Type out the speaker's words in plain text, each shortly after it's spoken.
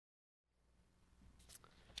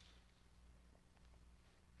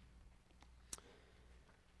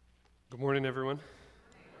Morning, everyone.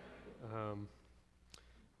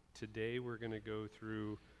 Today we're going to go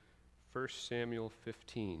through 1 Samuel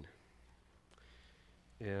 15.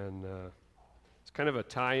 And it's kind of a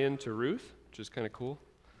tie-in to Ruth, which is kind of cool.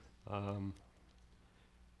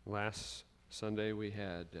 Last Sunday we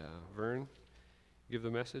had Vern give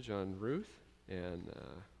the message on Ruth, and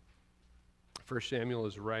 1 Samuel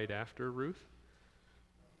is right after Ruth,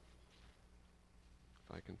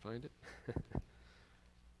 if I can find it.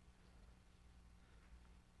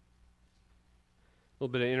 A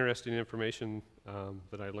little bit of interesting information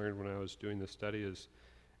that I learned when I was doing this study is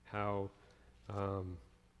how the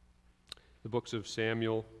books of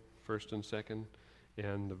Samuel, 1st and 2nd,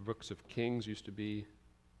 and the books of Kings used to be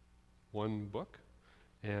one book,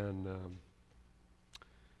 and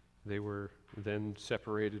they were then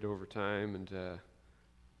separated over time into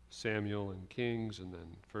Samuel and Kings, and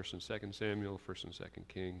then 1st and 2nd Samuel, 1st and 2nd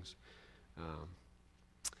Kings.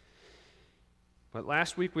 But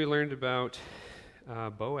last week we learned about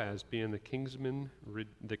Boaz being the kinsman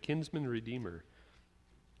redeemer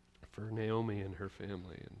for Naomi and her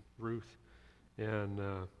family, and Ruth. And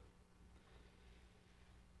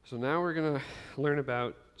so now we're going to learn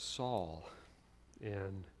about Saul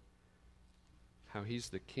and how he's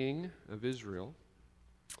the king of Israel,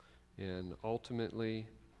 and ultimately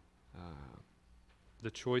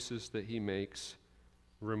the choices that he makes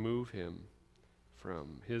remove him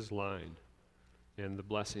from his line and the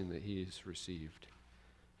blessing that he's received.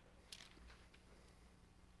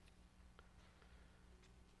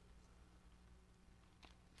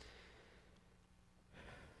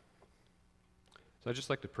 So I'd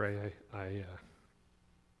just like to pray.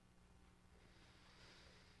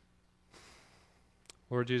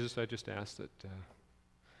 Lord Jesus, I just ask that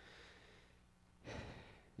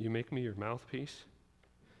you make me your mouthpiece,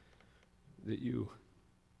 that you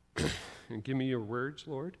give me your words,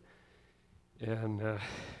 Lord, and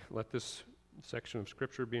let this section of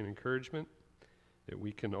Scripture be an encouragement that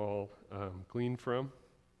we can all glean from.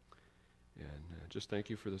 And just thank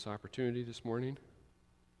you for this opportunity this morning.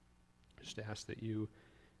 Just ask that you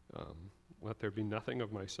let there be nothing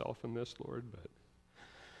of myself in this, Lord,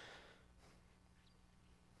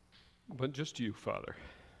 but just you, Father.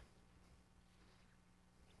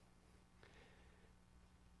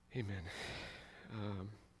 Amen.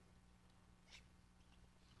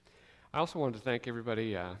 I also wanted to thank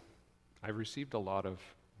everybody. I've received a lot of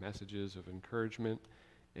messages of encouragement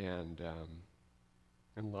and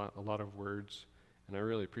a lot of words, and I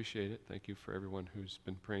really appreciate it. Thank you for everyone who's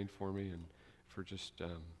been praying for me and for just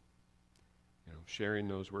sharing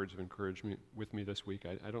those words of encouragement with me this week.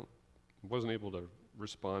 I wasn't able to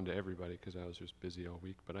respond to everybody because I was just busy all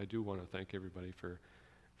week, but I do want to thank everybody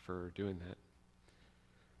for doing that.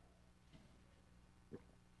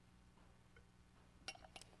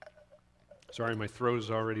 Sorry, my throat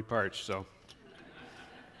is already parched, so.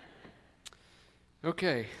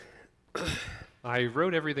 Okay. I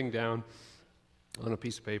wrote everything down on a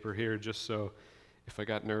piece of paper here just so if I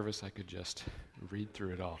got nervous I could just read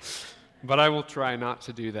through it all. But I will try not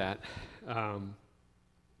to do that.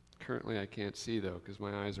 Currently I can't see though because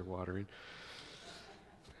my eyes are watering.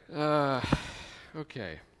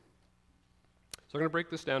 Okay. So I'm going to break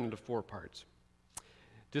this down into 4 parts.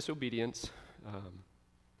 Disobedience,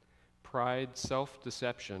 pride,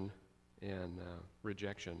 self-deception, and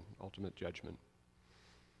rejection, ultimate judgment.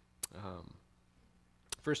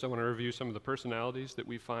 First, I want to review some of the personalities that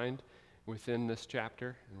we find within this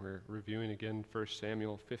chapter, and we're reviewing again 1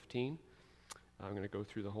 Samuel 15. I'm going to go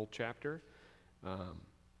through the whole chapter.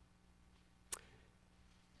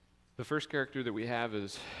 The first character that we have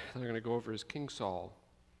is, I'm going to go over, is King Saul.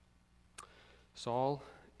 Saul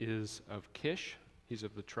is of Kish. He's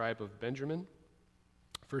of the tribe of Benjamin.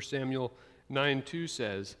 1 Samuel 9:2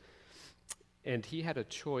 says, "And he had a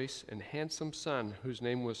choice and handsome son whose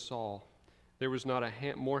name was Saul. There was not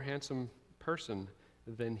a more handsome person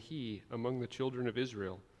than he among the children of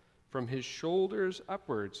Israel. From his shoulders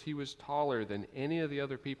upwards he was taller than any of the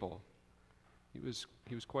other people." He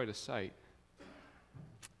was quite a sight.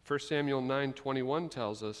 1 Samuel 9:21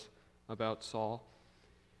 tells us about Saul.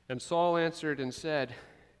 "And Saul answered and said,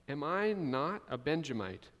 Am I not a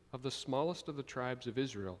Benjamite, of the smallest of the tribes of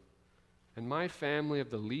Israel, and my family of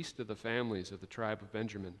the least of the families of the tribe of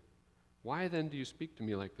Benjamin? Why then do you speak to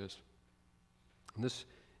me like this?" And this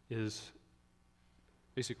is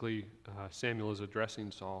basically Samuel is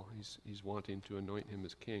addressing Saul. He's wanting to anoint him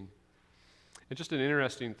as king. And just an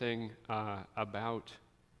interesting thing about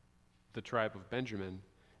the tribe of Benjamin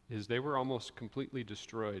is they were almost completely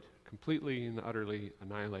destroyed, completely and utterly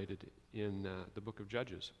annihilated in the book of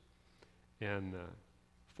Judges. And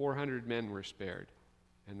 400 men were spared,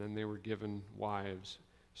 and then they were given wives.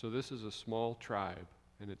 So this is a small tribe,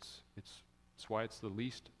 and it's why it's the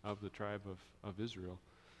least of the tribe of Israel.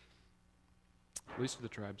 Least of the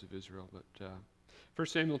tribes of Israel. But 1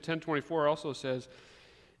 Samuel 10:24 also says,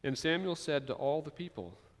 "And Samuel said to all the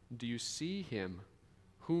people, 'Do you see him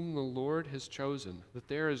whom the Lord has chosen, that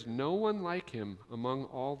there is no one like him among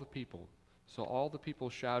all the people?' So all the people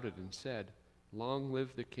shouted and said, 'Long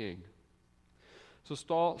live the king.'" So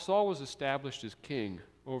Saul was established as king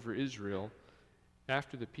over Israel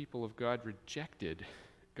after the people of God rejected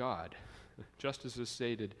God, just as is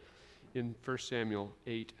stated in 1 Samuel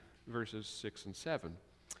 8, verses 6 and 7.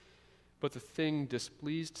 "But the thing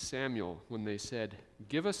displeased Samuel when they said,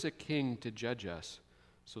 'Give us a king to judge us.'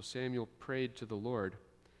 So Samuel prayed to the Lord,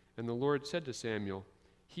 and the Lord said to Samuel,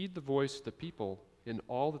 'Heed the voice of the people in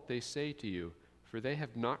all that they say to you, for they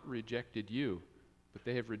have not rejected you, but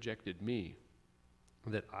they have rejected me,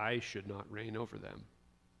 that I should not reign over them.'"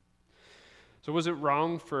 So was it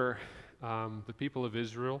wrong for the people of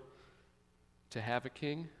Israel to have a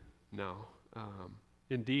king? No.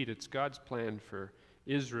 Indeed, it's God's plan for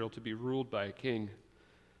Israel to be ruled by a king.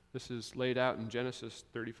 This is laid out in Genesis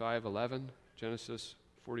 35:11, Genesis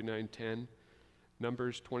 49:10,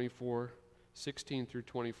 Numbers 24:16 through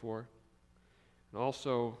 24. And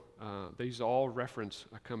also, these all reference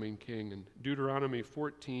a coming king. And Deuteronomy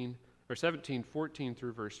 17:14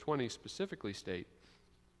 through verse 20 specifically state,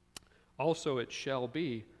 "Also it shall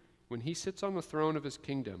be, when he sits on the throne of his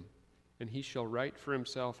kingdom, and he shall write for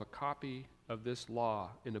himself a copy of this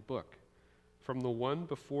law in a book, from the one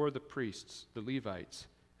before the priests, the Levites,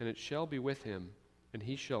 and it shall be with him, and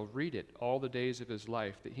he shall read it all the days of his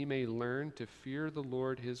life, that he may learn to fear the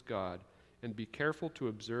Lord his God, and be careful to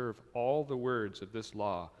observe all the words of this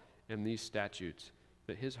law and these statutes,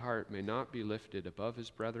 that his heart may not be lifted above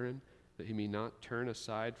his brethren, that he may not turn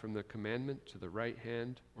aside from the commandment to the right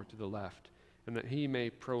hand or to the left, and that he may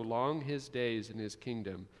prolong his days in his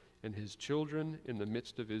kingdom, and his children in the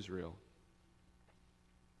midst of Israel."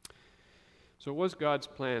 So it was God's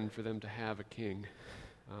plan for them to have a king.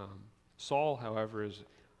 Saul, however, is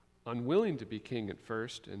unwilling to be king at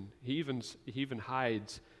first, and he even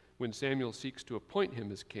hides when Samuel seeks to appoint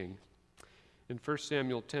him as king. In 1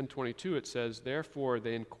 Samuel 10:22 it says, "Therefore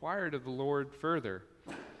they inquired of the Lord further,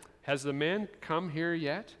 'Has the man come here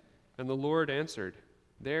yet?' And the Lord answered,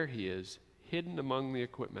 'There he is, hidden among the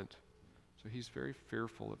equipment.'" So he's very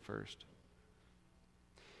fearful at first.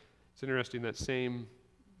 It's interesting that same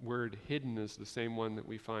word hidden is the same one that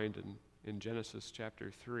we find in Genesis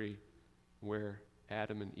chapter 3, where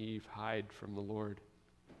Adam and Eve hide from the Lord.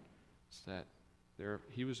 It's that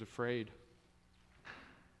he was afraid.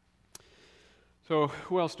 So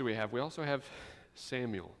who else do we have? We also have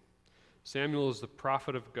Samuel. Samuel is the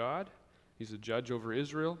prophet of God. He's a judge over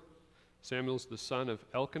Israel. Samuel's the son of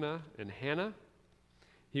Elkanah and Hannah.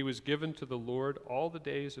 He was given to the Lord all the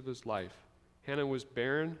days of his life. Hannah was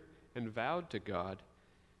barren and vowed to God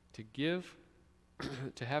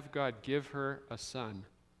to have God give her a son.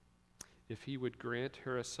 If he would grant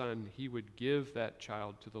her a son, he would give that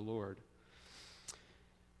child to the Lord.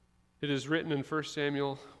 It is written in 1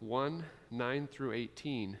 Samuel 1:9 through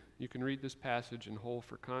 18. You can read this passage in whole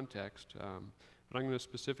for context, but I'm going to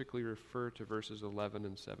specifically refer to verses 11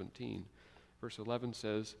 and 17. Verse 11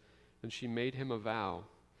 says, "And she made him a vow,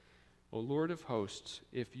 'O Lord of hosts,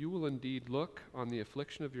 if you will indeed look on the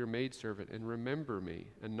affliction of your maidservant and remember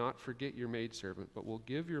me, and not forget your maidservant, but will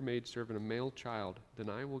give your maidservant a male child, then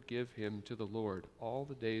I will give him to the Lord all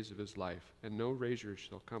the days of his life, and no razor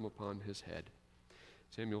shall come upon his head.'"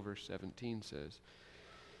 Samuel verse 17 says,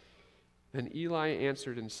 "Then Eli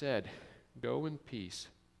answered and said, 'Go in peace,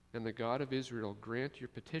 and the God of Israel grant your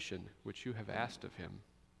petition which you have asked of him.'"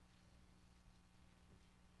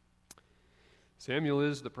 Samuel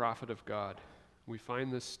is the prophet of God. We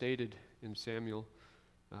find this stated in Samuel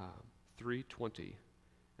 3:20.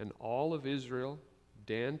 "And all of Israel,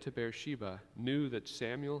 Dan to Beersheba, knew that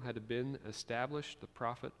Samuel had been established the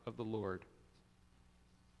prophet of the Lord."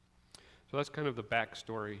 So that's kind of the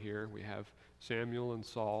backstory here. We have Samuel and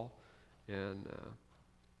Saul. And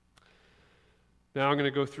now I'm going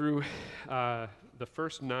to go through the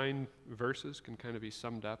first 9 verses can kind of be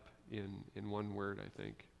summed up in one word, I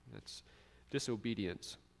think. That's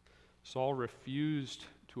disobedience. Saul refused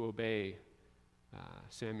to obey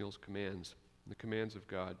Samuel's commands, the commands of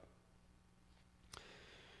God.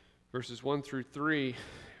 Verses 1 through 3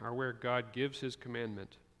 are where God gives his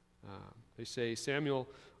commandment. They say, "Samuel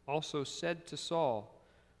also said to Saul,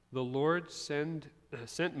 'The Lord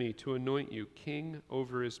sent me to anoint you king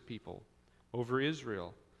over his people, over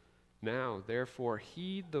Israel. Now, therefore,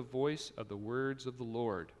 heed the voice of the words of the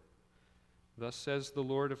Lord. Thus says the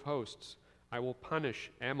Lord of hosts, I will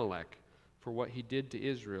punish Amalek for what he did to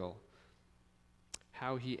Israel,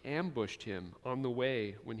 how he ambushed him on the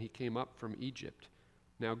way when he came up from Egypt.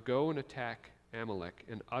 Now go and attack Amalek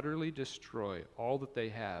and utterly destroy all that they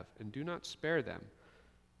have, and do not spare them,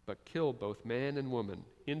 but kill both man and woman,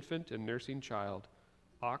 infant and nursing child,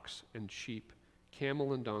 ox and sheep,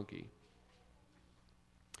 camel and donkey.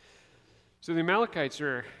 So the Amalekites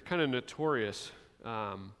are kind of notorious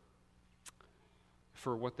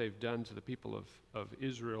for what they've done to the people of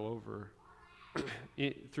Israel over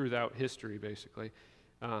throughout history, basically.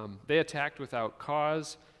 They attacked without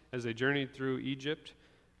cause as they journeyed through Egypt.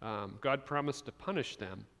 God promised to punish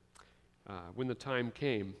them when the time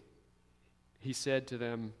came. He said to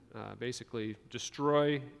them, basically,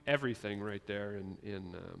 destroy everything right there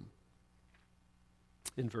in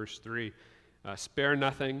verse 3. Spare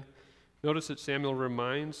nothing. Notice that Samuel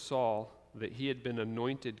reminds Saul that he had been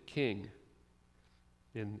anointed king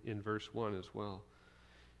in verse 1 as well.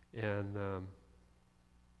 And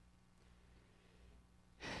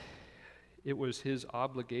it was his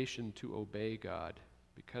obligation to obey God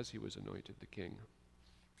because he was anointed the king.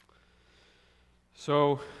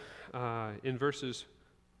 So in verses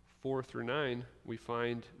 4 through 9, we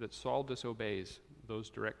find that Saul disobeys those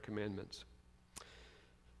direct commandments.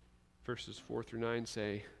 Verses 4 through 9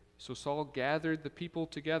 say, So Saul gathered the people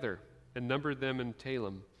together and numbered them in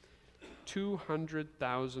Telem,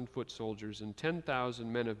 200,000 foot soldiers and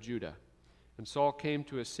 10,000 men of Judah. And Saul came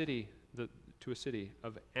to a city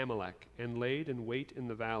of Amalek and laid in wait in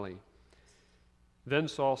the valley. Then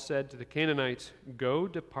Saul said to the Canaanites, Go,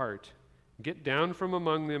 depart, get down from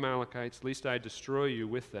among the Amalekites, lest I destroy you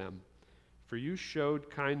with them. For you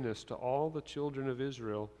showed kindness to all the children of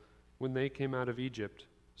Israel when they came out of Egypt.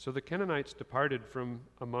 So the Canaanites departed from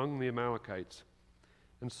among the Amalekites.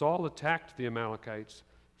 And Saul attacked the Amalekites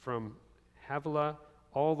from Havilah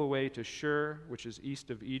all the way to Shur, which is east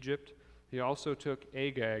of Egypt. He also took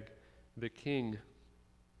Agag, the king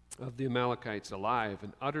of the Amalekites, alive,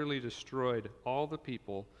 and utterly destroyed all the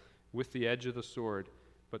people with the edge of the sword.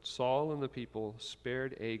 But Saul and the people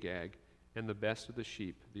spared Agag and the best of the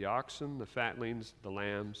sheep, the oxen, the fatlings, the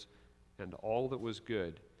lambs, and all that was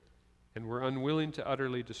good, and were unwilling to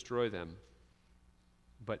utterly destroy them.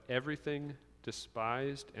 But everything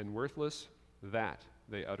despised and worthless, that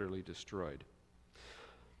they utterly destroyed.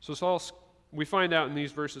 So we find out in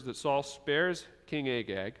these verses that Saul spares King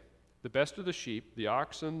Agag, the best of the sheep, the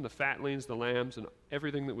oxen, the fatlings, the lambs, and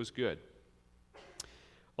everything that was good.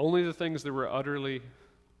 Only the things that were utterly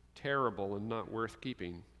terrible and not worth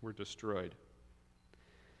keeping were destroyed.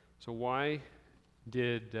 So why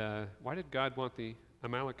did God want the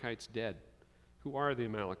Amalekites dead? Who are the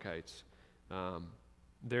Amalekites?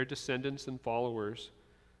 They're descendants and followers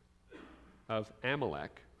of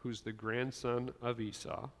Amalek, who's the grandson of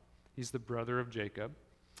Esau. He's the brother of Jacob,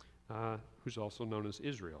 who's also known as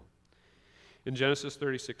Israel. In Genesis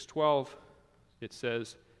 36:12, it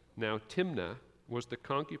says, Now Timnah was the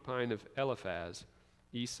concubine of Eliphaz,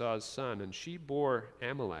 Esau's son, and she bore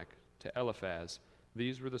Amalek to Eliphaz.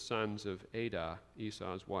 These were the sons of Adah,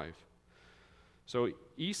 Esau's wife. So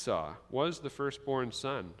Esau was the firstborn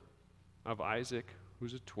son of Isaac,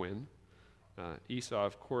 who's a twin. Esau,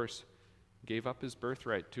 of course, gave up his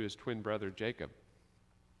birthright to his twin brother Jacob.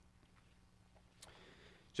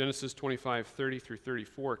 Genesis 25:30 through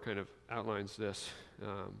 34 kind of outlines this.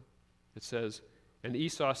 It says, And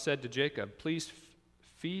Esau said to Jacob, Please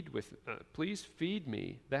feed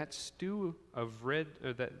me that stew of red,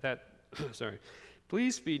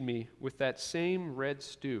 Please feed me with that same red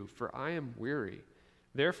stew, for I am weary.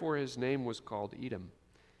 Therefore his name was called Edom.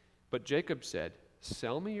 But Jacob said,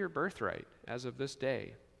 Sell me your birthright as of this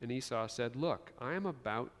day. And Esau said, Look, I am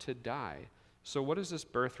about to die, so what is this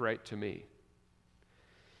birthright to me?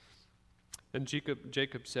 And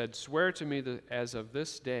Jacob said, Swear to me as of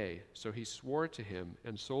this day. So he swore to him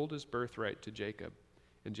and sold his birthright to Jacob.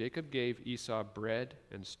 And Jacob gave Esau bread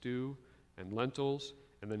and stew and lentils,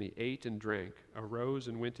 and then he ate and drank, arose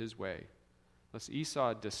and went his way. Thus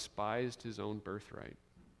Esau despised his own birthright.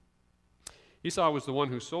 Esau was the one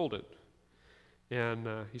who sold it. And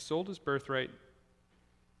he sold his birthright,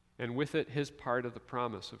 and with it his part of the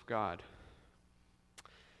promise of God.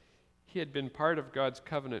 He had been part of God's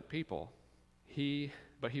covenant people,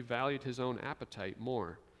 but he valued his own appetite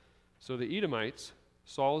more. So the Edomites,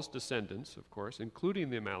 Saul's descendants, of course, including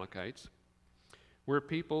the Amalekites, were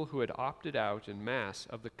people who had opted out en masse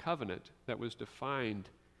of the covenant that which defined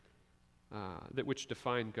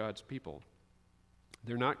God's people.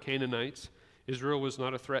 They're not Canaanites. Israel was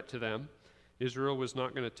not a threat to them. Israel was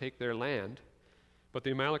not going to take their land. But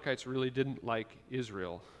the Amalekites really didn't like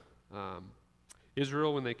Israel.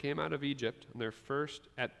 Israel, when they came out of Egypt, and at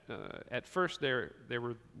first they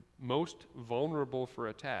were most vulnerable for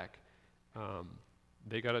attack.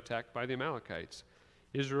 They got attacked by the Amalekites.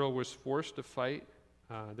 Israel was forced to fight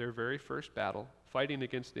their very first battle, fighting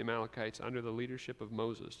against the Amalekites under the leadership of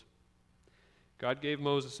Moses. God gave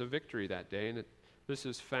Moses a victory that day, and this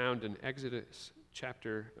is found in Exodus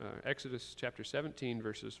chapter 17,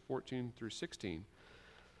 verses 14 through 16.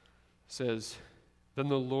 It says, "Then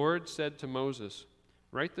the Lord said to Moses,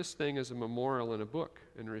 'Write this thing as a memorial in a book,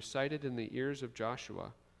 and recite it in the ears of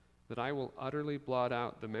Joshua, that I will utterly blot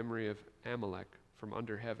out the memory of Amalek from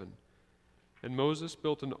under heaven.' And Moses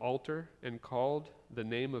built an altar and called the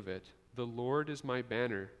name of it, 'The Lord is my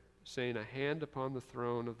banner,' saying, 'A hand upon the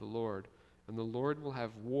throne of the Lord, and the Lord will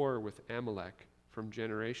have war with Amalek from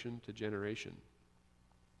generation to generation.'"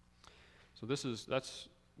 So that's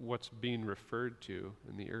what's being referred to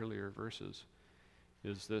in the earlier verses,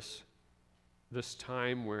 is this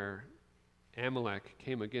time where Amalek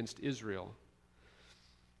came against Israel.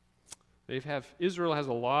 Israel has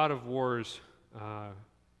a lot of wars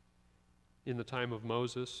in the time of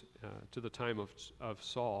Moses to the time of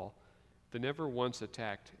Saul. They never once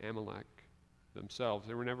attacked Amalek themselves.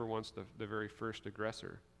 They were never once the very first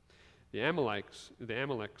aggressor. I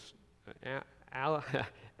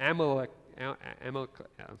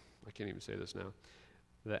can't even say this now.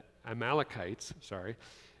 The Amalekites,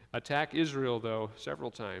 attack Israel, though,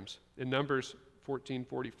 several times. In Numbers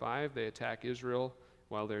 14:45, they attack Israel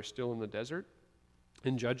while they're still in the desert.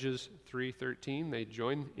 In Judges 3:13, they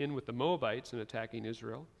join in with the Moabites in attacking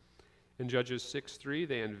Israel. In Judges 6:3,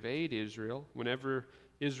 they invade Israel whenever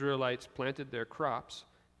Israelites planted their crops,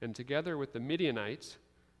 and together with the Midianites,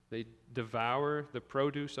 they devour the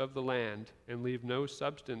produce of the land and leave no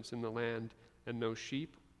substance in the land and no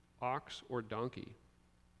sheep, ox, or donkey.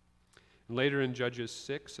 And later in Judges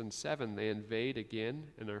 6 and 7, they invade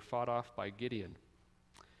again and are fought off by Gideon.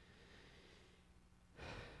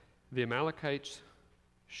 The Amalekites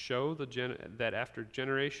show that after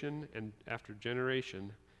generation and after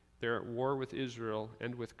generation, they're at war with Israel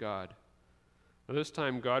and with God. Now, this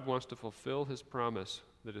time, God wants to fulfill his promise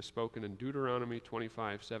that is spoken in Deuteronomy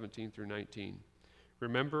 25:17 through 19.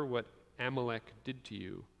 "Remember what Amalek did to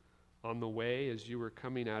you on the way as you were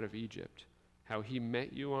coming out of Egypt, how he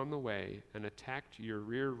met you on the way and attacked your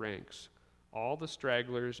rear ranks, all the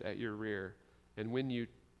stragglers at your rear, and when you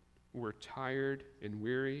were tired and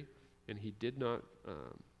weary, and he did not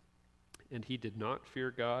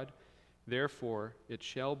fear God. Therefore it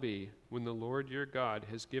shall be, when the Lord your God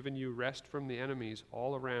has given you rest from the enemies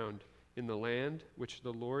all around in the land which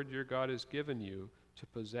the Lord your God has given you to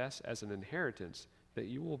possess as an inheritance, that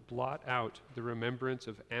you will blot out the remembrance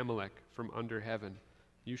of Amalek from under heaven.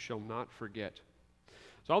 You shall not forget."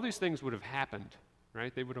 So all these things would have happened,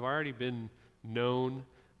 right? They would have already been known.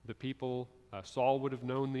 The people, Saul would have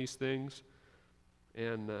known these things,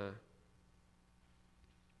 and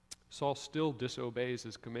Saul still disobeys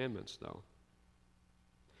his commandments, though.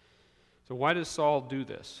 So why does Saul do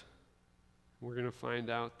this? We're going to find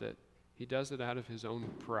out that he does it out of his own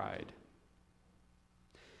pride.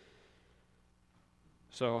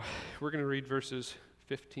 So we're going to read verses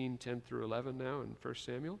 15, 10 through 11 now in 1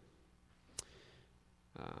 Samuel.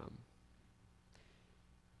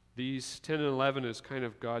 These 10 and 11 is kind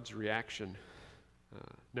of God's reaction.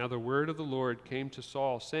 "Now the word of the Lord came to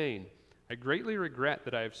Saul, saying, I greatly regret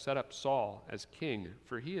that I have set up Saul as king,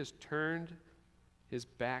 for he has turned his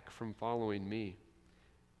back from following me,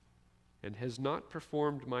 and has not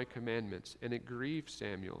performed my commandments. And it grieved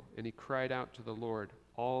Samuel, and he cried out to the Lord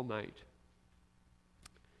all night."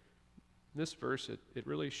 In this verse, it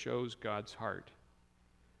really shows God's heart.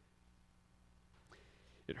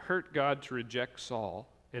 It hurt God to reject Saul,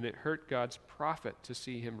 and it hurt God's prophet to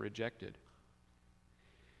see him rejected.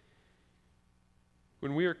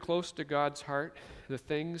 When we are close to God's heart, the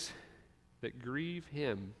things that grieve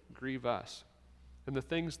him grieve us, and the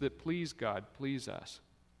things that please God please us.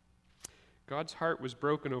 God's heart was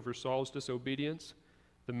broken over Saul's disobedience.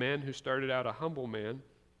 The man who started out a humble man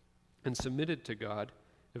and submitted to God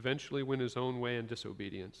eventually went his own way in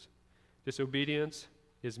disobedience. Disobedience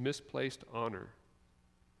is misplaced honor.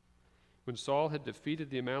 When Saul had defeated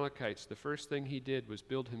the Amalekites, the first thing he did was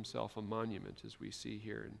build himself a monument, as we see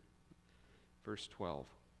here in verse 12.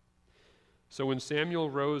 "So when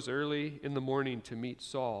Samuel rose early in the morning to meet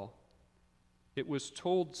Saul, it was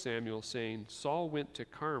told Samuel, saying, Saul went to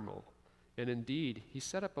Carmel, and indeed he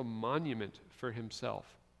set up a monument for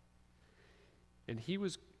himself. And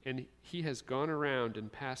he has gone around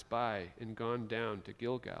and passed by and gone down to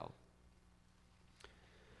Gilgal."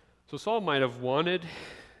 So Saul might have wanted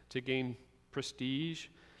to gain prestige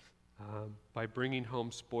by bringing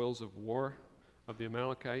home spoils of war of the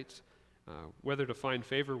Amalekites, whether to find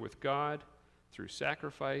favor with God through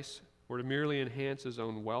sacrifice or to merely enhance his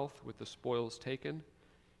own wealth with the spoils taken.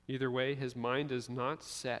 Either way, his mind is not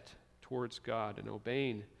set towards God and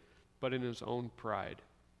obeying, but in his own pride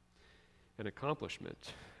and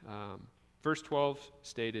accomplishment. Verse 12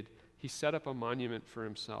 stated, he set up a monument for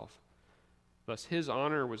himself. Thus his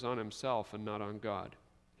honor was on himself and not on God.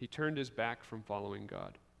 He turned his back from following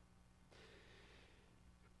God.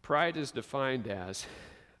 Pride is defined as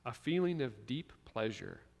a feeling of deep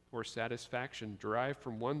pleasure or satisfaction derived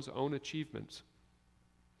from one's own achievements.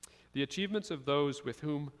 The achievements of those with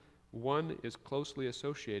whom one is closely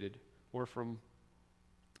associated, or from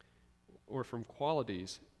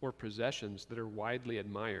qualities or possessions that are widely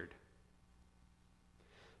admired.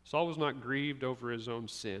 Saul was not grieved over his own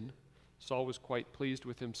sin. Saul was quite pleased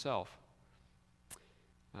with himself.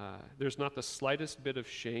 There's not the slightest bit of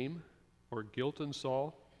shame or guilt in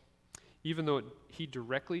Saul, even though he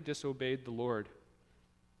directly disobeyed the Lord.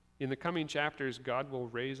 In the coming chapters, God will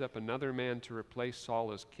raise up another man to replace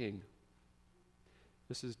Saul as king.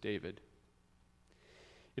 This is David.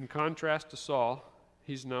 In contrast to Saul,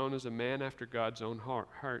 he's known as a man after God's own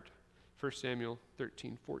heart. 1 Samuel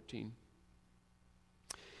 13:14.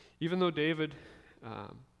 Even though David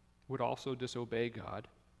would also disobey God,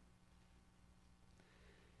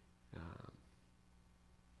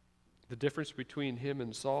 the difference between him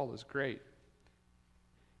and Saul is great.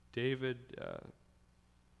 David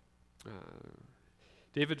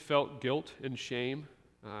felt guilt and shame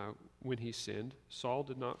when he sinned. Saul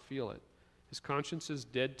did not feel it. His conscience is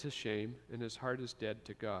dead to shame, and his heart is dead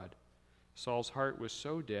to God. Saul's heart was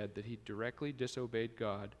so dead that he directly disobeyed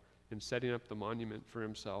God in setting up the monument for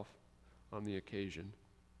himself on the occasion.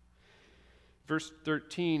 Verse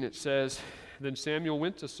 13, it says, Then Samuel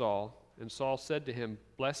went to Saul, and Saul said to him,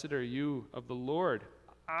 Blessed are you of the Lord.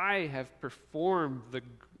 I have performed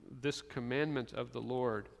this commandment of the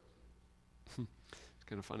Lord. It's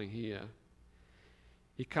kind of funny.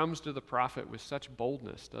 He comes to the prophet with such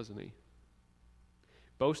boldness, doesn't he?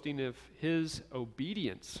 Boasting of his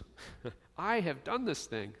obedience. I have done this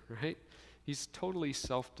thing, right? He's totally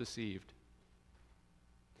self-deceived.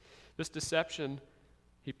 This deception,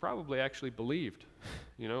 he probably actually believed.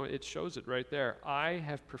 It shows it right there. I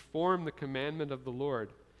have performed the commandment of the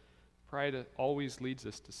Lord. Pride always leads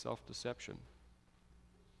us to self-deception.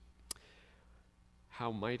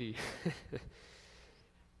 How mighty,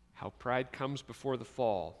 how pride comes before the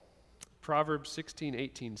fall. Proverbs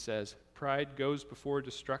 16:18 says, Pride goes before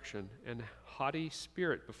destruction, and haughty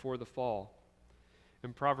spirit before the fall.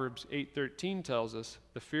 And Proverbs 8:13 tells us,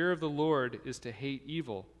 The fear of the Lord is to hate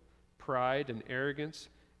evil, pride and arrogance,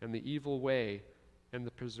 and the evil way, and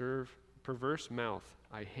the perverse mouth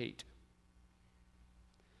I hate.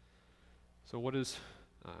 So what is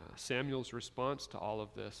Samuel's response to all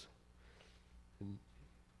of this? In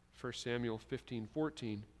 1 Samuel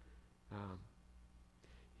 15:14,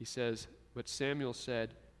 he says, But Samuel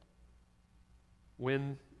said,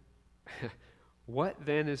 What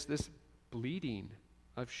then is this bleating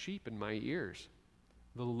of sheep in my ears,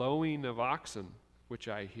 the lowing of oxen which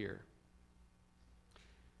I hear?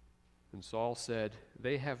 And Saul said,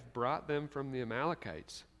 They have brought them from the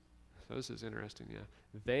Amalekites. So this is interesting, yeah.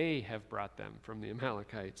 They have brought them from the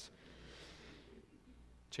Amalekites.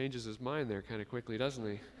 Changes his mind there kind of quickly, doesn't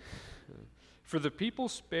he? For the people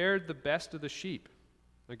spared the best of the sheep.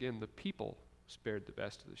 Again, the people spared the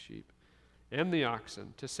best of the sheep and the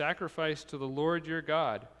oxen to sacrifice to the Lord your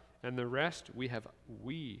God, and the rest we have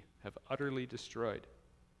utterly destroyed.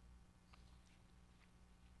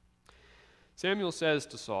 Samuel says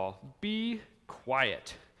to Saul, Be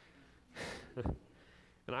quiet,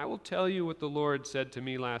 and I will tell you what the Lord said to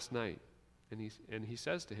me last night. And he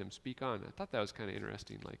says to him, Speak on. I thought that was kind of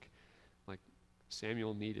interesting, like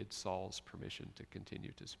Samuel needed Saul's permission to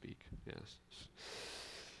continue to speak. Yes.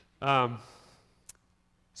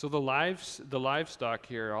 So the livestock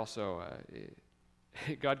here also,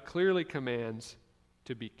 God clearly commands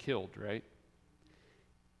to be killed, right?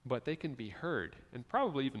 But they can be heard and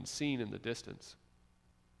probably even seen in the distance.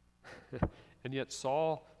 And yet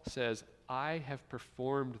Saul says, I have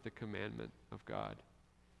performed the commandment of God.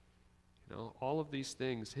 All of these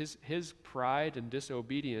things, his pride and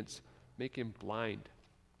disobedience make him blind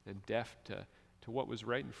and deaf to what was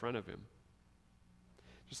right in front of him.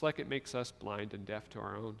 Just like it makes us blind and deaf to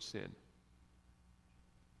our own sin.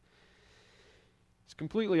 It's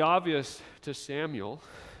completely obvious to Samuel,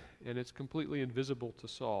 and it's completely invisible to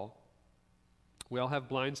Saul. We all have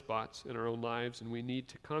blind spots in our own lives, and we need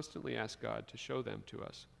to constantly ask God to show them to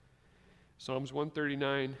us. Psalms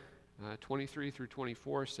 139 23 through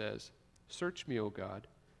 24 says, "Search me, O God,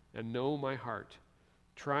 and know my heart.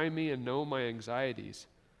 Try me and know my anxieties,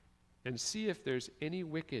 and see if there's any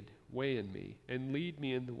wicked way in me, and lead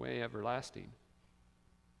me in the way everlasting."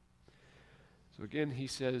 So again, he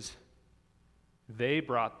says, they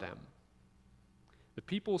brought them. The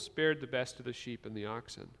people spared the best of the sheep and the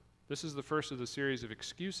oxen. This is the first of the series of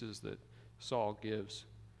excuses that Saul gives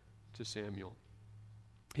to Samuel.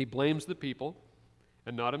 He blames the people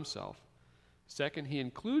and not himself. Second, he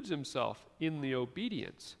includes himself in the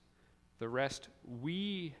obedience. The rest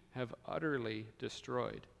we have utterly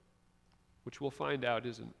destroyed, which we'll find out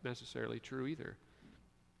isn't necessarily true either.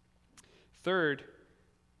 Third,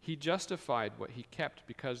 he justified what he kept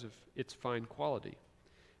because of its fine quality,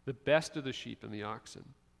 the best of the sheep and the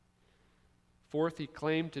oxen. Fourth, he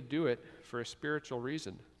claimed to do it for a spiritual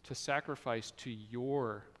reason, to sacrifice to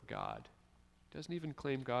your God. He doesn't even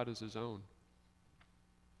claim God as his own.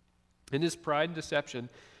 In his pride and deception,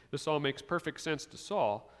 this all makes perfect sense to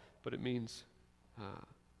Saul, but it means,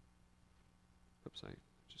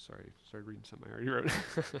 started reading something I already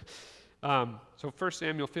wrote. So 1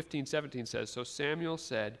 Samuel 15:17 says, "So Samuel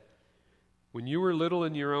said, 'When you were little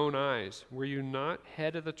in your own eyes, were you not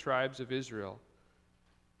head of the tribes of Israel?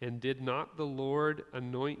 And did not the Lord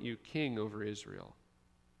anoint you king over Israel?'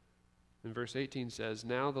 And verse 18 says,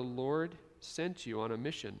 'Now the Lord sent you on a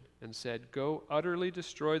mission and said, Go utterly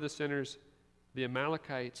destroy the sinners, the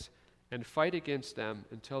Amalekites, and fight against them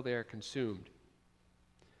until they are consumed.'"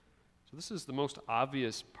 So this is the most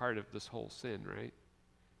obvious part of this whole sin, right?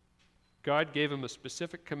 God gave him a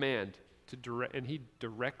specific command, and he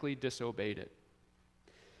directly disobeyed it.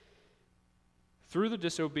 Through the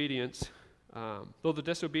disobedience, though the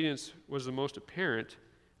disobedience was the most apparent,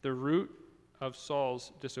 the root of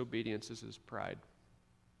Saul's disobedience is his pride.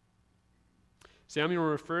 Samuel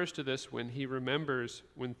refers to this when he remembers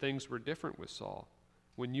when things were different with Saul.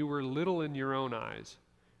 When you were little in your own eyes.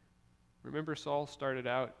 Remember, Saul started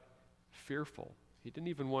out fearful. He didn't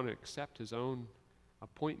even want to accept his own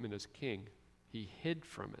appointment as king. He hid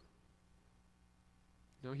from it.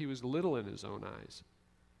 No, he was little in his own eyes.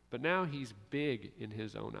 But now he's big in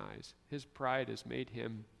his own eyes. His pride has made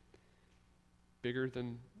him bigger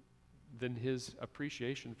than his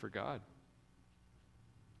appreciation for God.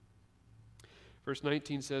 Verse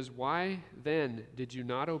 19 says, "Why then did you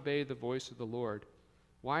not obey the voice of the Lord?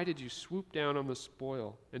 Why did you swoop down on the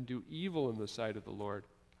spoil and do evil in the sight of the Lord?"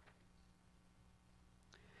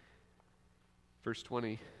 Verse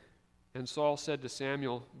 20, "And Saul said to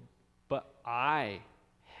Samuel, 'But I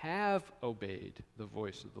have obeyed the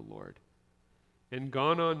voice of the Lord, and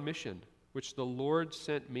gone on mission, which the Lord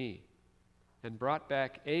sent me, and brought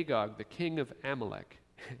back Agag, the king of Amalek,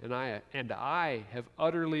 and I have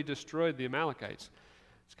utterly destroyed the Amalekites.'"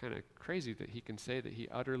 It's kind of crazy that he can say that he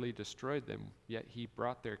utterly destroyed them, yet he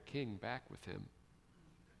brought their king back with him.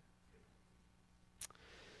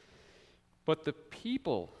 "But the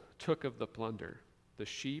people took of the plunder, the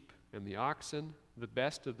sheep and the oxen, the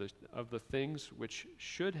best of the things which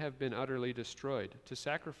should have been utterly destroyed, to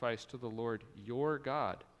sacrifice to the Lord your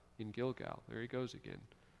God in Gilgal." There he goes again.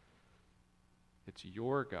 It's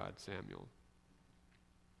your God, Samuel.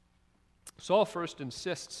 Saul first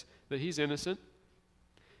insists that he's innocent,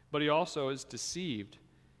 but he also is deceived,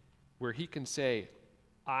 where he can say,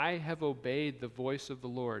 "I have obeyed the voice of the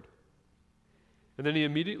Lord." And then he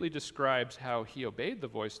immediately describes how he obeyed the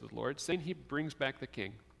voice of the Lord, saying he brings back the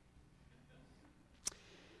king.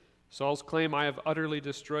 Saul's claim, "I have utterly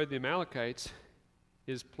destroyed the Amalekites,"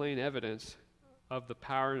 is plain evidence of the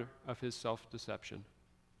power of his self-deception.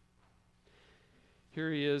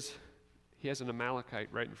 Here he is, he has an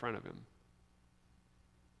Amalekite right in front of him.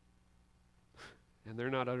 And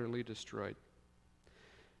they're not utterly destroyed.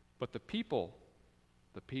 But the people,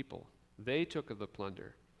 they took of the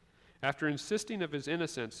plunder. After insisting of his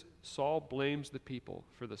innocence, Saul blames the people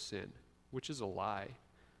for the sin, which is a lie.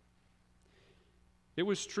 It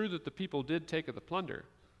was true that the people did take of the plunder,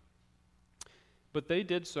 but they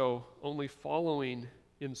did so only following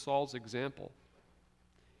in Saul's example.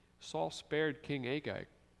 Saul spared King Agag.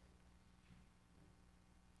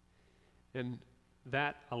 And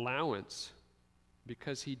that allowance,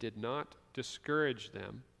 because he did not discourage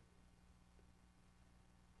them,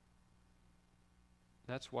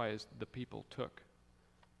 that's why the people took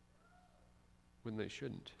when they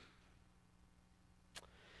shouldn't.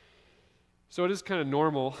 So it is kind of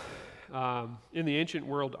normal. In the ancient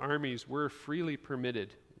world, armies were freely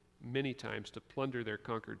permitted many times to plunder their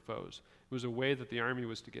conquered foes. It was a way that the army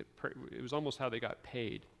was to get, it was almost how they got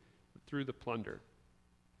paid, through the plunder.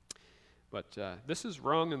 But this is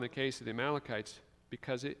wrong in the case of the Amalekites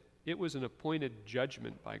because It was an appointed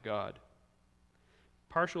judgment by God.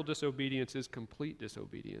 Partial disobedience is complete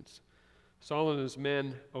disobedience. Saul and his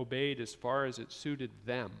men obeyed as far as it suited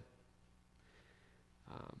them.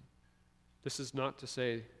 This is not to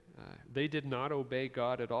say they did not obey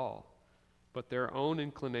God at all, but their own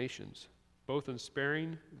inclinations, both in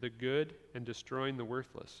sparing the good and destroying the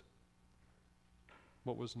worthless.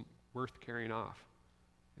 What wasn't worth carrying off.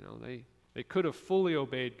 They could have fully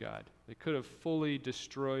obeyed God. They could have fully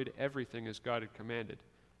destroyed everything as God had commanded.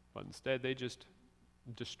 But instead, they just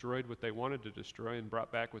destroyed what they wanted to destroy and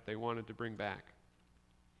brought back what they wanted to bring back.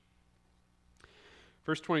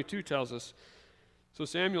 Verse 22 tells us, "So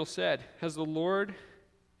Samuel said, 'Has the Lord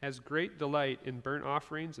as great delight in burnt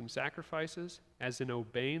offerings and sacrifices as in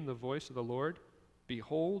obeying the voice of the Lord?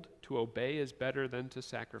 Behold, to obey is better than to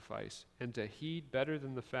sacrifice, and to heed better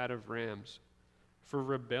than the fat of rams. For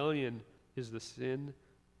rebellion is the sin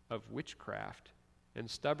of witchcraft, and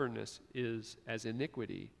stubbornness is as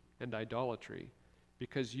iniquity and idolatry.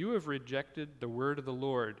 Because you have rejected the word of the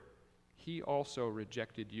Lord, he also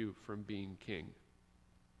rejected you from being king.'"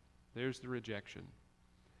 There's the rejection.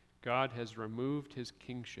 God has removed his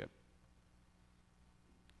kingship.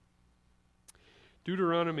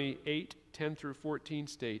 Deuteronomy 8:10 through 14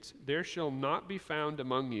 states, "There shall not be found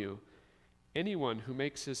among you anyone who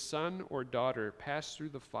makes his son or daughter pass through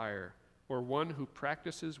the fire, or one who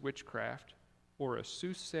practices witchcraft, or a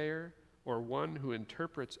soothsayer, or one who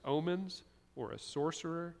interprets omens, or a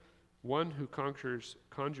sorcerer, one who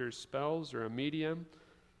conjures spells, or a medium,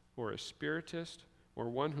 or a spiritist, or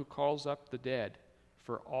one who calls up the dead.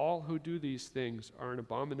 For all who do these things are an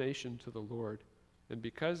abomination to the Lord. And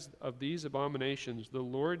because of these abominations, the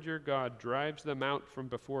Lord your God drives them out from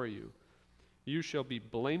before you. You shall be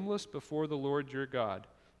blameless before the Lord your God.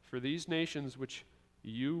 For these nations which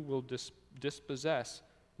you will dispossess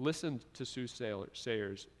listened to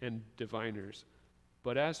soothsayers and diviners.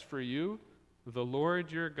 But as for you, the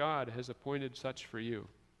Lord your God has appointed such for you."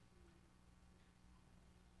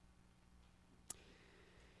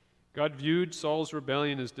 God viewed Saul's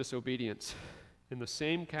rebellion as disobedience in the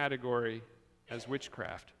same category as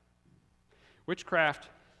witchcraft. Witchcraft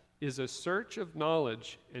is a search of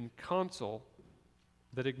knowledge and counsel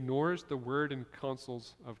that ignores the word and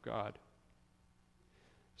counsels of God.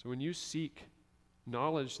 So when you seek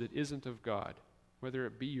knowledge that isn't of God, whether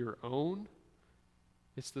it be your own,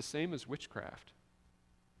 it's the same as witchcraft.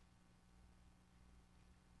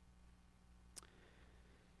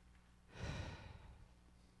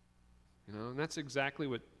 And that's exactly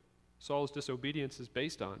what Saul's disobedience is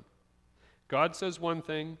based on. God says one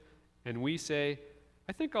thing, and we say,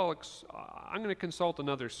 "I think I'm going to consult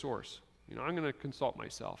another source. I'm going to consult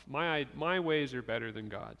myself. My ways are better than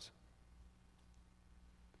God's."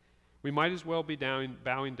 We might as well be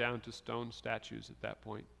bowing down to stone statues at that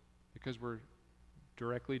point, because we're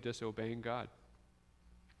directly disobeying God.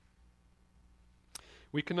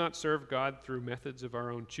 We cannot serve God through methods of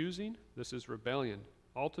our own choosing. This is rebellion.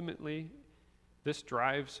 Ultimately, this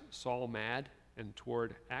drives Saul mad and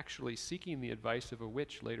toward actually seeking the advice of a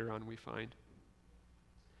witch later on, we find.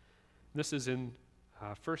 This is in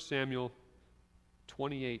 1 Samuel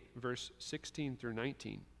 28, verse 16 through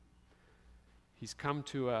 19. He's come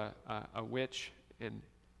to a witch, and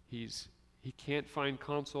he can't find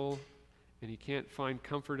counsel, and he can't find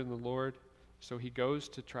comfort in the Lord, so he goes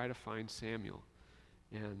to try to find Samuel.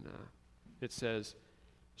 And it says,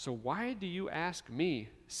 "So why do you ask me,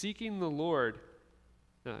 seeking the Lord,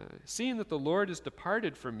 seeing that the Lord is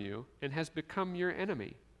departed from you and has become your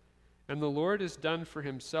enemy? And the Lord has done for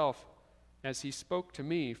himself as he spoke to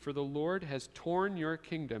me, for the Lord has torn your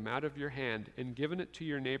kingdom out of your hand and given it to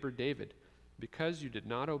your neighbor David, because you did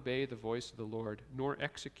not obey the voice of the Lord, nor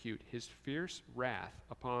execute his fierce wrath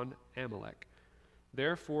upon Amalek.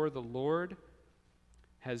 Therefore the Lord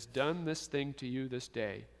has done this thing to you this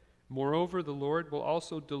day. Moreover, the Lord will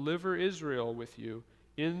also deliver Israel with you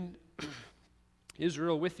into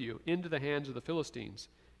the hands of the Philistines.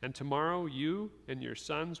 And tomorrow you and your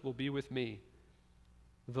sons will be with me.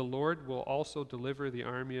 The Lord will also deliver the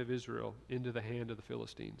army of Israel into the hand of the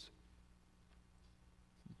Philistines."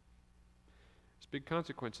 There's big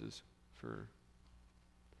consequences for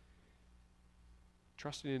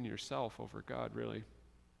trusting in yourself over God, really.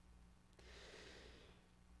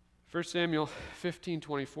 1 Samuel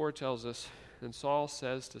 15:24 tells us, "And Saul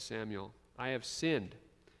says to Samuel, I have sinned,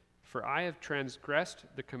 for I have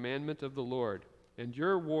transgressed the commandment of the Lord and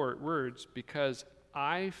your words, because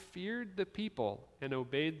I feared the people and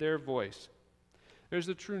obeyed their voice." There's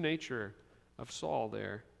the true nature of Saul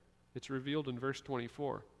there. It's revealed in verse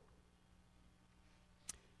 24.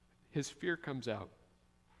 His fear comes out.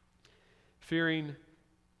 Fearing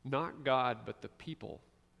not God, but the people,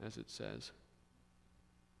 as it says.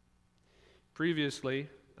 Previously,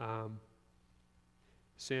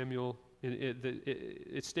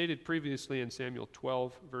 it stated previously in Samuel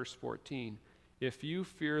 12, verse 14, if you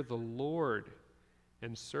fear the Lord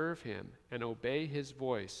and serve him and obey his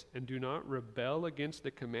voice and do not rebel against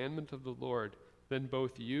the commandment of the Lord, then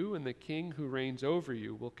both you and the king who reigns over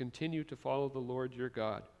you will continue to follow the Lord your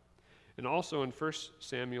God. And also in 1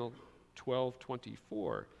 Samuel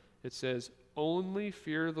 12:24, it says, only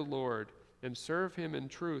fear the Lord and serve him in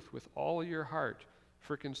truth with all your heart,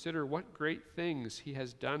 for consider what great things he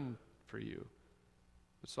has done for you.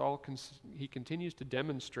 He continues to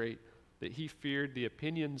demonstrate that he feared the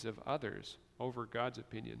opinions of others over God's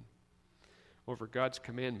opinion, over God's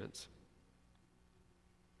commandments.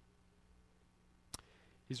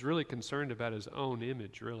 He's really concerned about his own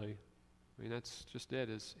image, really. I mean, that's just it.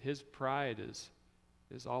 His pride is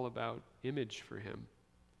all about image for him,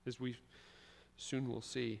 as we soon will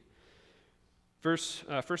see. 1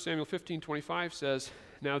 Samuel 15:25 says,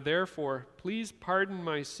 now therefore, please pardon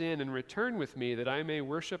my sin and return with me that I may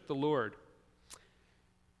worship the Lord.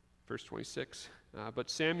 Verse 26, but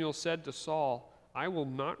Samuel said to Saul, I will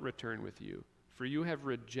not return with you, for you have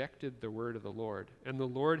rejected the word of the Lord, and the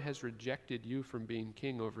Lord has rejected you from being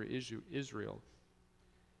king over Israel.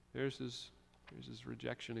 There's his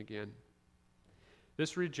rejection again.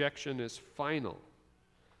 This rejection is final,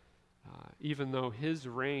 even though his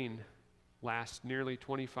reign lasts nearly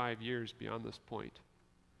 25 years beyond this point.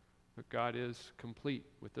 But God is complete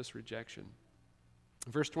with this rejection.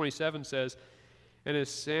 Verse 27 says, and as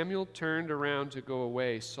Samuel turned around to go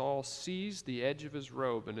away, Saul seized the edge of his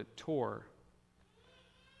robe, and it tore.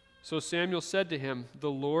 So Samuel said to him,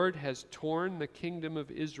 the Lord has torn the kingdom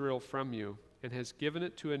of Israel from you, and has given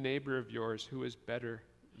it to a neighbor of yours who is better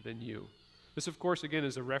than you. This, of course, again,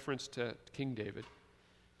 is a reference to King David.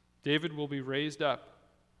 David will be raised up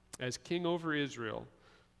as king over Israel,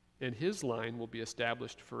 and his line will be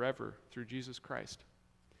established forever through Jesus Christ.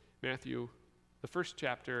 Matthew, the first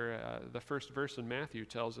chapter, the first verse in Matthew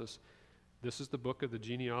tells us this is the book of the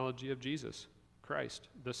genealogy of Jesus Christ,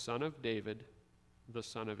 the son of David, the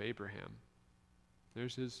son of Abraham.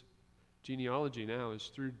 There's his genealogy now,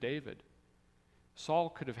 is through David. Saul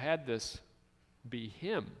could have had this be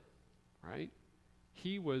him, right?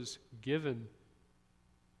 He was given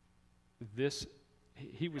this,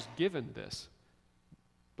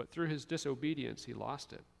 but through his disobedience, he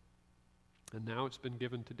lost it. And now it's been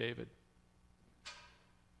given to David.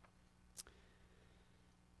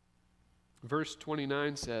 Verse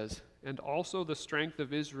 29 says, and also the strength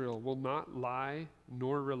of Israel will not lie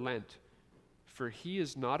nor relent, for he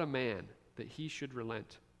is not a man that he should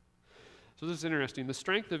relent. So this is interesting. The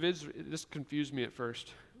strength of Israel, this confused me at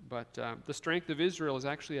first, but the strength of Israel is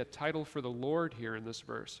actually a title for the Lord here in this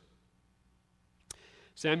verse.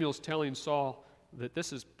 Samuel's telling Saul that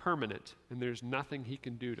this is permanent and there's nothing he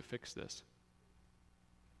can do to fix this.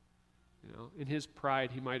 You know, in his pride,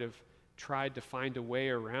 he might have tried to find a way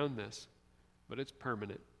around this, but it's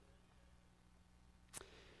permanent.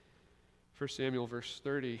 1 Samuel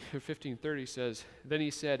 15:30 says, then he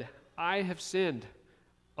said, I have sinned,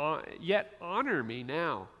 yet honor me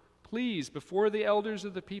now, please, before the elders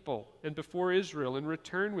of the people and before Israel, and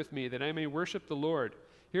return with me that I may worship the Lord.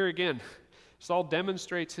 Here again, Saul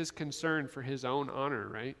demonstrates his concern for his own honor,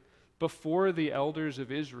 right? Before the elders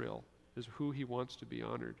of Israel is who he wants to be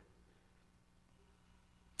honored.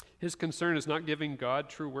 His concern is not giving God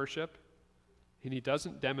true worship, and he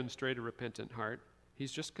doesn't demonstrate a repentant heart.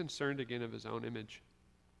 He's just concerned again of his own image.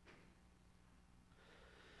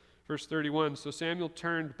 Verse 31, so Samuel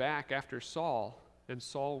turned back after Saul, and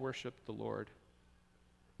Saul worshiped the Lord.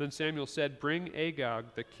 Then Samuel said, bring Agag,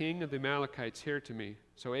 the king of the Amalekites, here to me.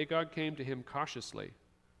 So Agag came to him cautiously.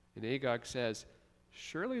 And Agag says,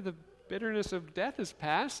 surely the bitterness of death is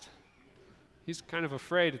past. He's kind of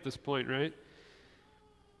afraid at this point, right?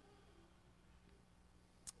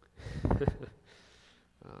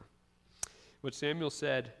 But Samuel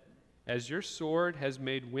said, as your sword has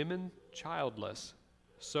made women childless,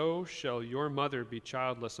 so shall your mother be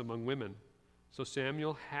childless among women. So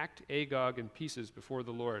Samuel hacked Agag in pieces before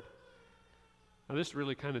the Lord. Now this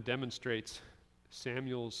really kind of demonstrates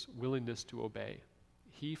Samuel's willingness to obey.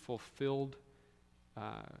 He fulfilled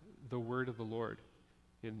the word of the Lord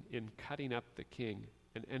in cutting up the king.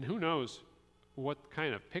 And who knows what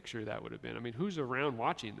kind of picture that would have been. I mean, who's around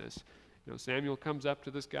watching this? You know, Samuel comes up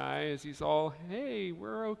to this guy as he's all, hey,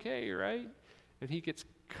 we're okay, right? And he gets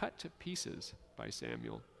cut to pieces by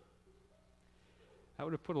Samuel. That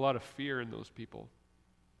would have put a lot of fear in those people.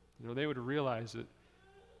 You know, they would have realized that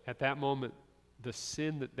at that moment, the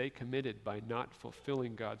sin that they committed by not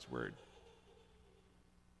fulfilling God's word.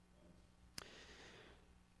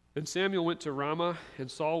 And Samuel went to Ramah,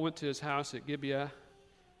 and Saul went to his house at Gibeah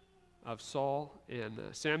of Saul, and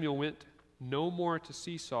Samuel went no more to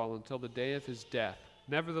see Saul until the day of his death.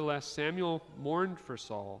 Nevertheless, Samuel mourned for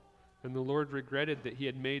Saul, and the Lord regretted that he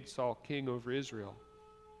had made Saul king over Israel.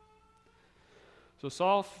 So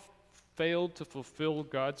Saul failed to fulfill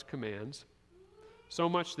God's commands, so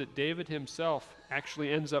much that David himself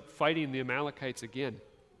actually ends up fighting the Amalekites again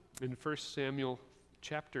in 1 Samuel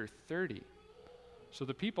chapter 30. So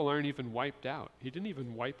the people aren't even wiped out. He didn't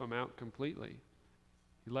even wipe them out completely.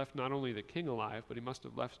 He left not only the king alive, but he must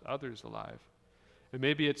have left others alive. And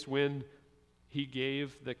maybe it's when he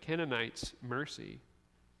gave the Canaanites mercy.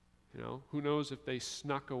 Who knows if they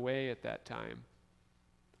snuck away at that time.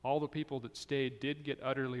 All the people that stayed did get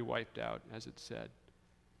utterly wiped out, as it said,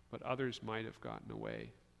 but others might have gotten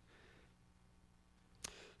away.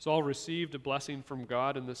 Saul received a blessing from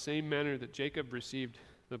God in the same manner that Jacob received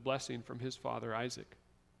the blessing from his father Isaac.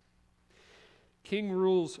 King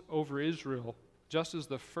rules over Israel just as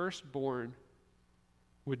the firstborn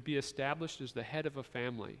would be established as the head of a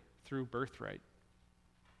family through birthright.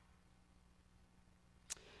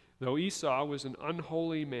 Though Esau was an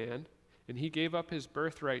unholy man, and he gave up his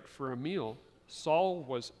birthright for a meal, Saul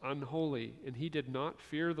was unholy, and he did not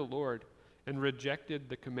fear the Lord and rejected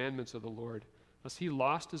the commandments of the Lord, thus he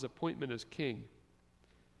lost his appointment as king.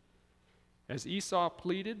 As Esau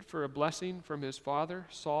pleaded for a blessing from his father,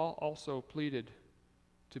 Saul also pleaded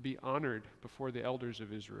to be honored before the elders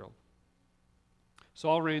of Israel.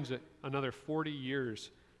 Saul reigns another 40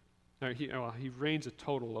 years. He reigns a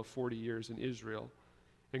total of 40 years in Israel,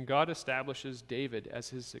 and God establishes David as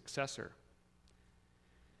his successor.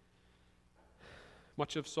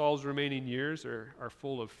 Much of Saul's remaining years are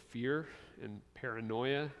full of fear and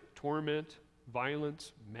paranoia, torment,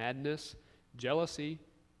 violence, madness, jealousy.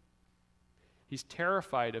 He's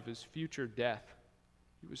terrified of his future death.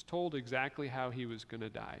 He was told exactly how he was going to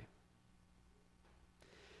die.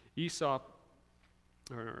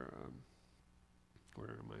 Where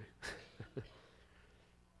am I?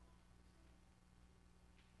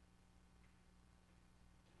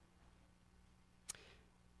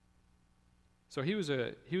 So he was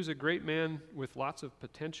a great man with lots of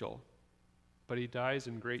potential, but he dies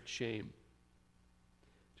in great shame,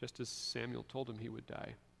 just as Samuel told him he would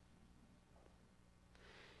die.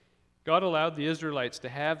 God allowed the Israelites to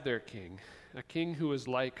have their king, a king who was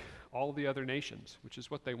like all the other nations, which is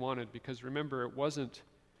what they wanted, because remember, it wasn't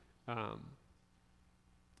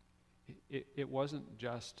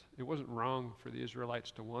wrong for the Israelites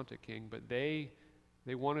to want a king, but they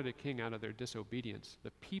wanted a king out of their disobedience. The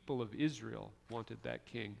people of Israel wanted that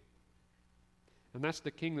king. And that's the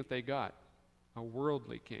king that they got, a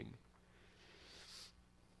worldly king.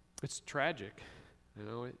 It's tragic,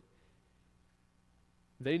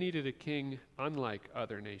 They needed a king unlike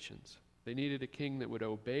other nations. They needed a king that would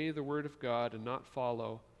obey the word of God and not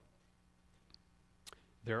follow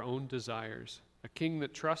their own desires. A king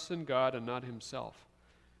that trusts in God and not himself.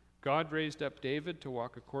 God raised up David to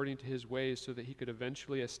walk according to his ways so that he could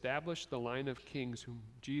eventually establish the line of kings whom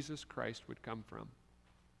Jesus Christ would come from.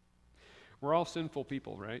 We're all sinful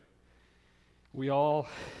people, right? We all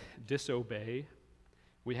disobey.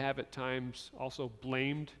 We have at times also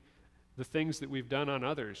blamed the things that we've done on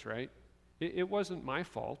others, right? It wasn't my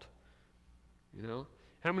fault,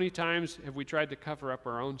 How many times have we tried to cover up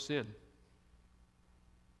our own sin?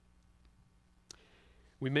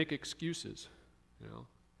 We make excuses,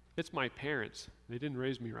 It's my parents. They didn't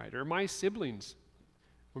raise me right. Or my siblings.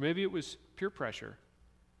 Or maybe it was peer pressure,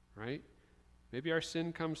 right? Maybe our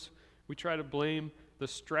sin comes, we try to blame the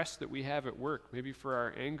stress that we have at work, maybe for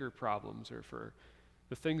our anger problems or for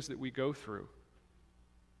the things that we go through.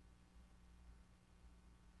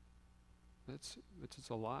 It's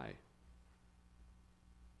a lie.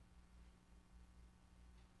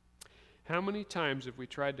 How many times have we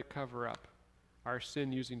tried to cover up our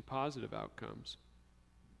sin using positive outcomes?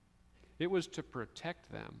 It was to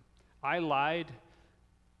protect them. I lied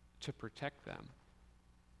to protect them.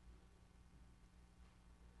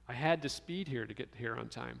 I had to speed here to get here on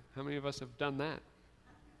time. How many of us have done that?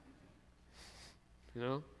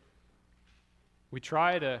 We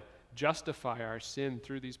try to justify our sin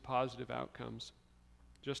through these positive outcomes,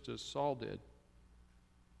 just as Saul did.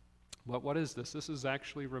 But what is this? This is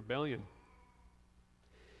actually rebellion,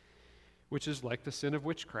 which is like the sin of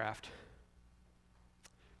witchcraft,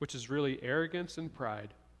 which is really arrogance and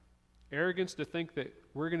pride. Arrogance to think that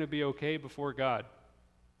we're going to be okay before God.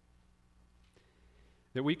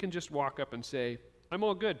 That we can just walk up and say, I'm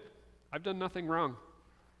all good. I've done nothing wrong.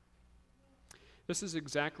 This is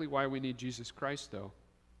exactly why we need Jesus Christ, though.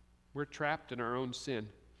 We're trapped in our own sin.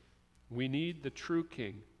 We need the true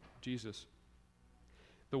King, Jesus.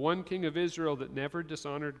 The one King of Israel that never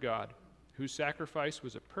dishonored God, whose sacrifice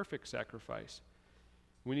was a perfect sacrifice.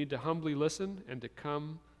 We need to humbly listen and to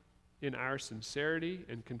come in our sincerity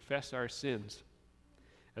and confess our sins.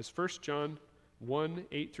 As 1 John 1,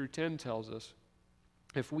 8 through 10 tells us,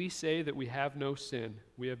 if we say that we have no sin,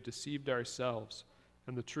 we have deceived ourselves,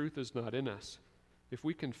 and the truth is not in us. If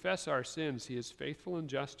we confess our sins, he is faithful and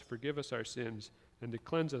just to forgive us our sins and to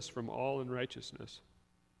cleanse us from all unrighteousness.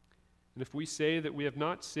 And if we say that we have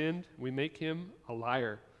not sinned, we make him a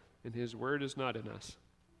liar, and his word is not in us.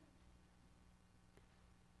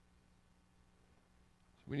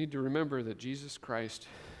 We need to remember that Jesus Christ,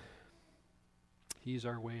 he's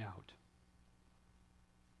our way out.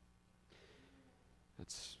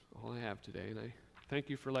 That's all I have today, and I thank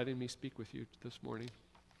you for letting me speak with you this morning.